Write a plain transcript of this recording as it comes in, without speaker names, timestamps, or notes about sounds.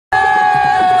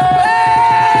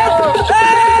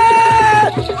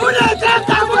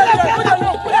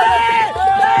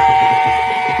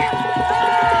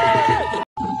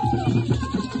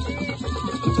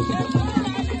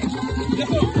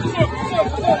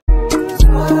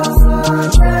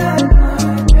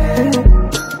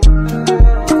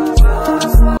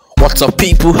What's up,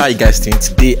 people? How you guys doing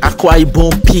today? Akwa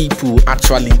Ibom people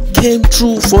actually came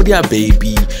through for their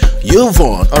baby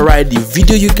Yvonne. Alright, the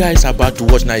video you guys are about to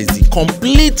watch now is the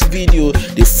complete video,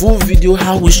 the full video,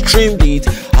 how we streamed it,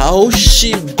 how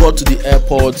she got to the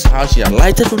airport, how she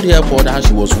alighted from the airport, how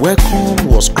she was welcomed,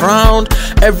 was crowned.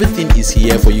 Everything is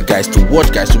here for you guys to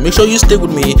watch, guys. So make sure you stay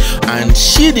with me. And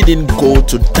she didn't go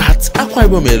to that Akwa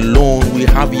Ibom alone. We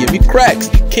have Yemi Cracks,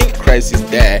 the King Cracks is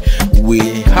there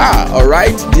with her.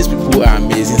 Alright, these people are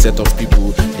amazing set of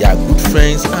people. They are good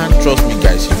friends, and trust me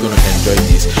guys, you're gonna enjoy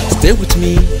this. Stay with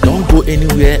me, don't go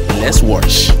anywhere, let's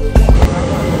watch.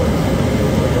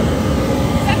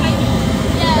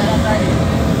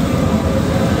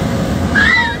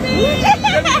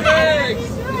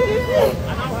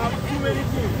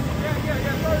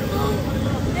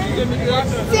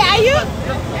 Say, are you?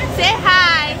 Say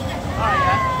hi.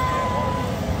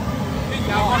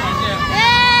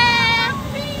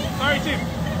 Sorry, Chief.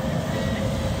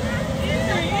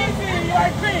 Easy, you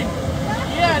are clean.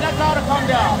 Yeah, that's how to calm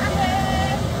down.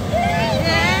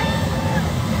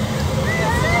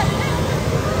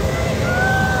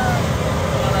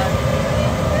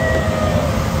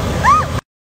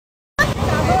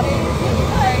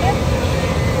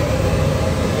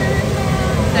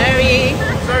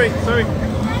 Sorry.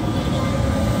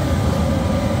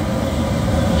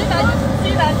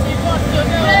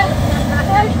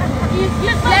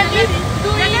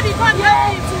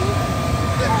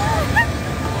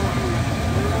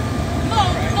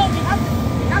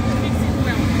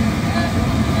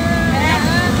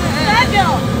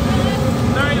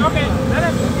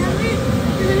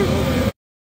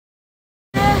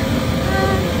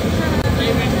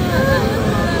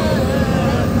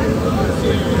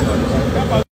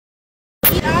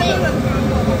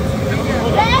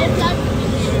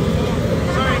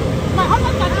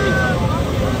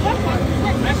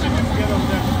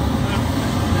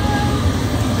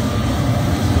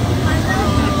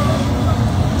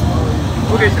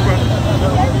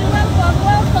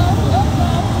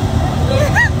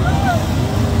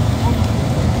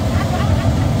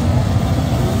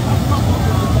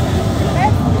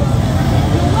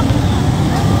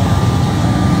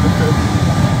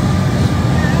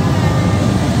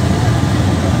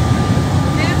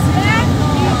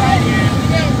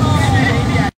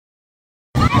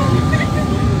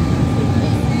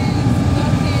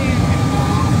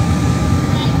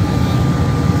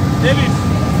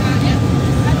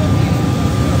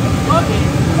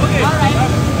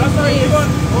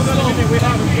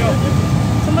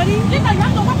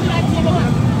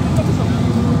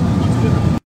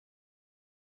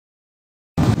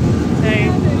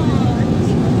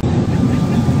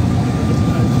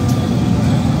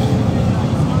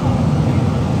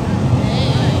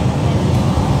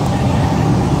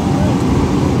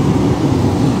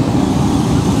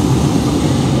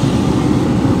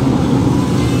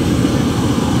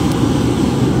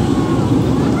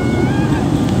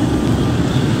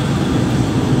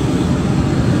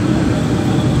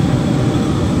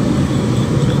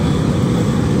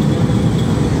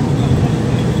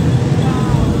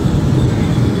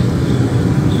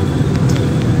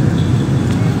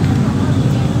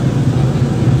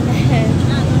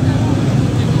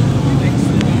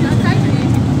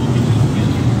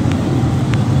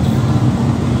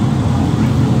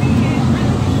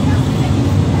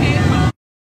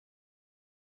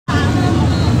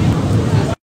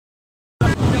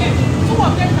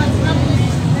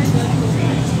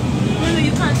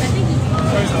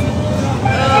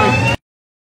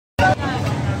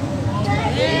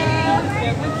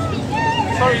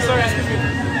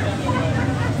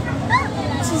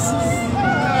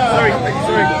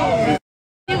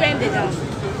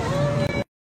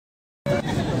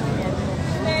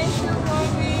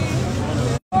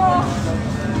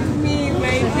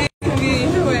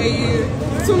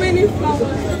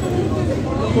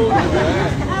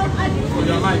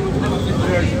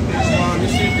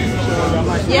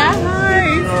 Yeah, hi.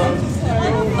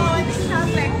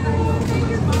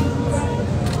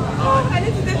 I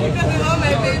need to take pictures with all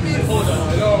my babies.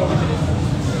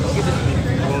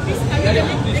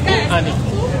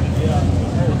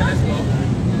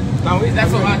 Now,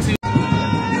 that's what I do.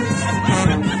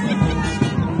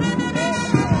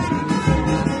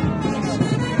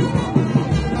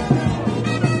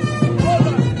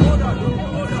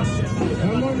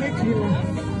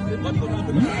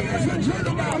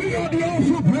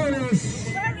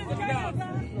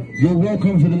 You're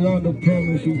welcome to the land of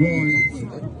promise, Yvonne.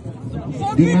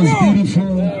 The most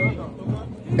beautiful,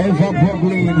 ever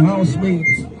bubbling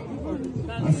housemates.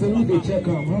 I said, we they check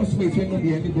out housemates when not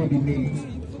be anybody needs.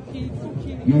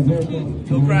 You're welcome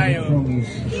to the land of promise.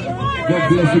 God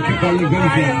bless you. Keep on living.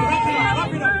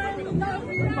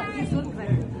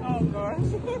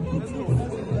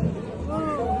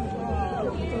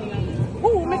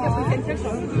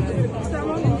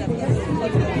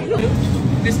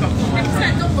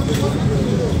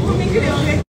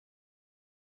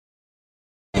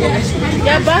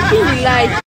 They're backing the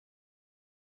light.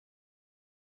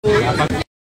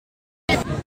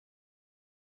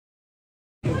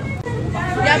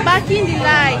 They're backing the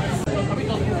lights.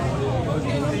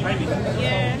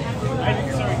 Yeah.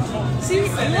 See,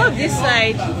 not this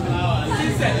side.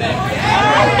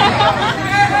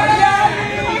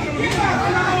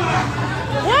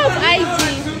 What's IG?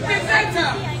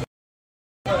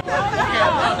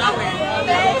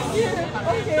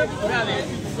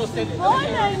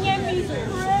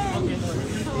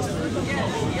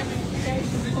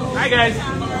 Hi guys.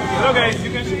 Hello guys.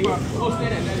 You can ship up.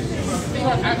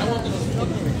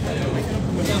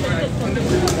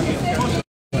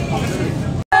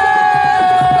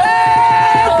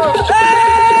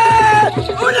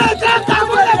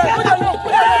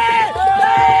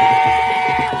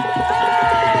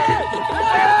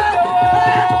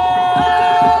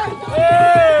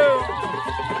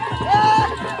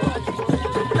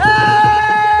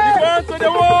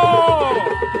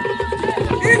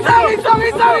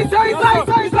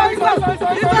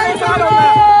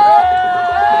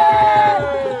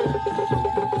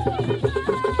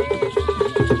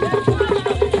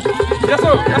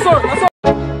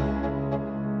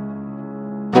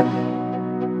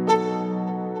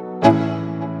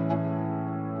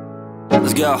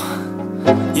 Let's go.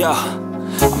 Yo,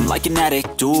 I'm like an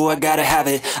addict, do I gotta have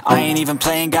it. I ain't even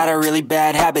playing, got a really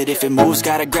bad habit. If it moves,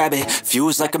 gotta grab it,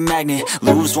 fuse like a magnet.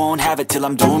 Lose, won't have it till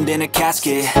I'm doomed in a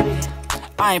casket.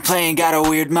 I ain't playing, got a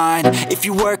weird mind. If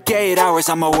you work 8 hours,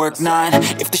 I'ma work 9.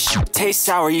 If the shit tastes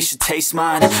sour, you should taste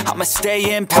mine. I'ma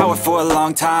stay in power for a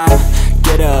long time.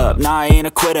 Get up, nah, I ain't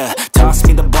a quitter. Toss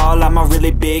me the ball, I'm a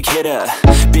really big hitter.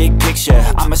 Big picture,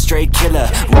 I'm a straight killer.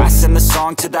 Rising the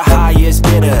song to the highest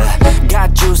bidder.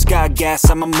 Got juice, got gas,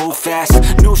 I'ma move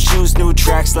fast. New shoes, new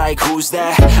tracks, like who's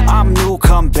that? I'm new,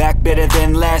 come back, better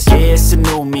than last. Yeah, it's a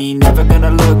new me, never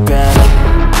gonna look back.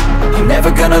 I'm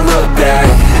never gonna look back.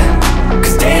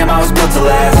 Cause damn, I was built to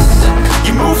last.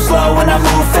 You move slow and I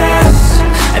move fast,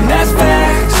 and that's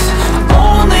facts.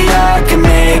 Only I can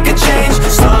make a change.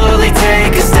 Slowly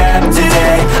take a step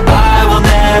today. I will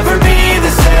never be the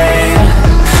same.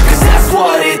 Cause that's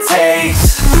what it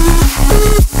takes.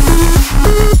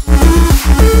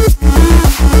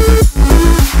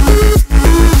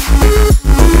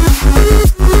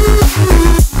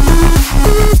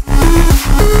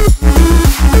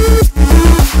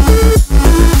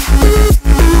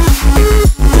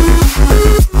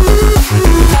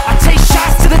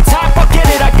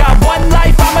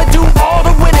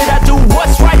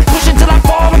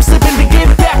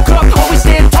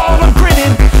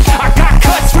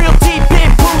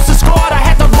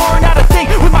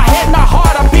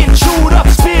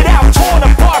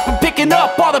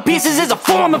 Pieces is a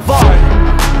form of art.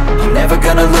 I'm never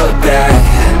gonna look back.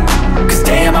 Cause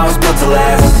damn, I was built to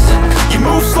last. You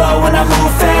move slow and I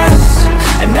move fast,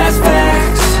 and that's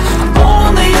facts.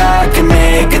 Only I can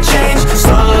make a change.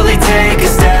 Slowly take a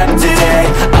step today.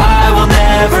 I will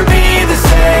never be the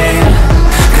same.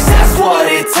 Cause that's what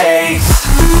it takes.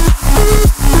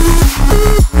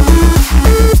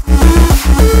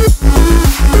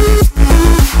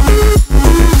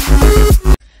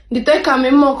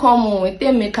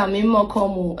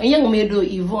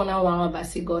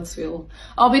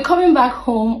 I'll be coming back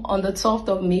home on the 12th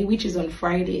of May, which is on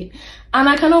Friday. And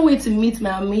I cannot wait to meet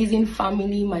my amazing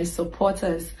family, my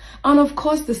supporters, and of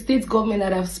course the state government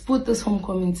that has put this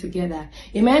homecoming together.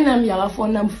 Big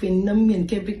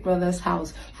Brother's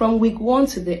house from week 1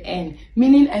 to the end,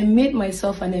 meaning I made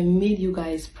myself and I made you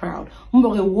guys proud. I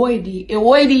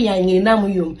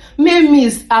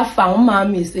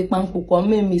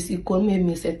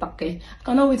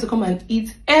cannot wait to come and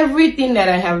eat everything that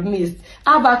I have missed.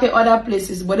 I've back at other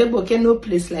places, but no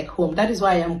place like home. That is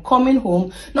why I am coming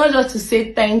home, not just to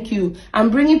say thank you. I'm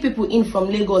bringing people in from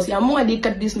Lagos. I'm more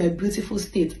addicted to this my beautiful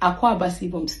state, Akwa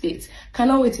Ibom state.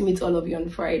 Cannot wait to meet all of you on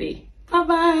Friday. Bye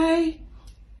bye.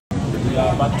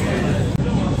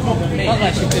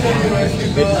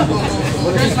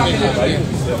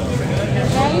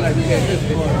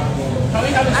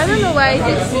 I don't know why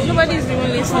nobody's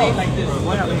even listening.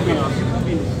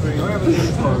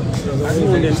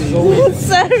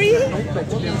 Sorry.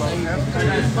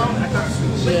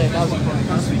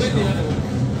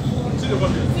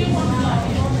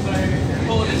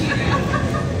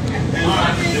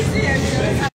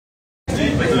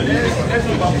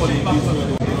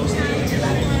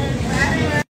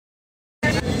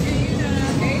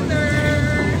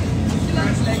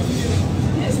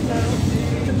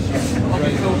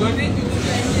 Alright.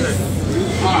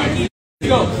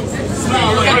 Go.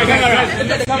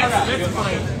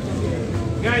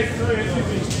 Guys, sorry, excuse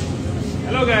me.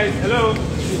 Hello, guys. Hello.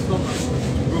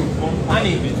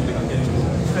 Annie.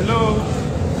 Hello.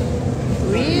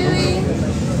 Really?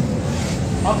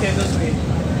 Okay, this way.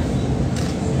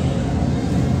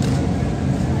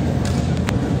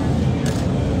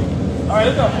 Alright,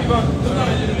 look up. Yvonne.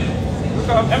 Look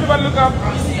up. Everybody look up.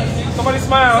 Somebody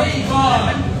smile.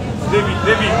 David.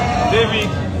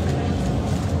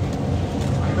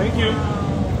 Thank you.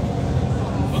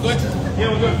 We're good? Yeah,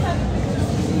 we're good.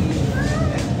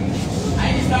 I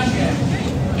stand here.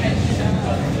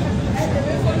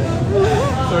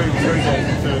 Sorry guys.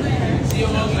 Sorry. See you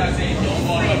all class.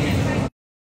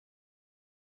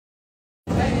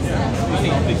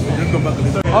 Don't bother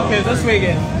me. Okay, this way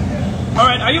again.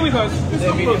 Alright, are you with us?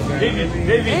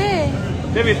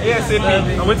 David,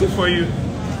 ASAP. I'm waiting for you.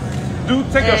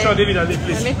 Take your shot, David, and leave,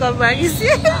 please. Let me come back, you see?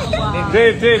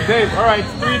 Dave. Alright,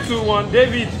 3, 2, 1.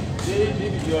 David,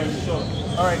 you are in the shot.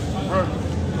 Alright, run,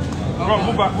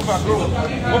 move back,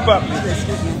 Move back.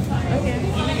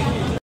 Okay.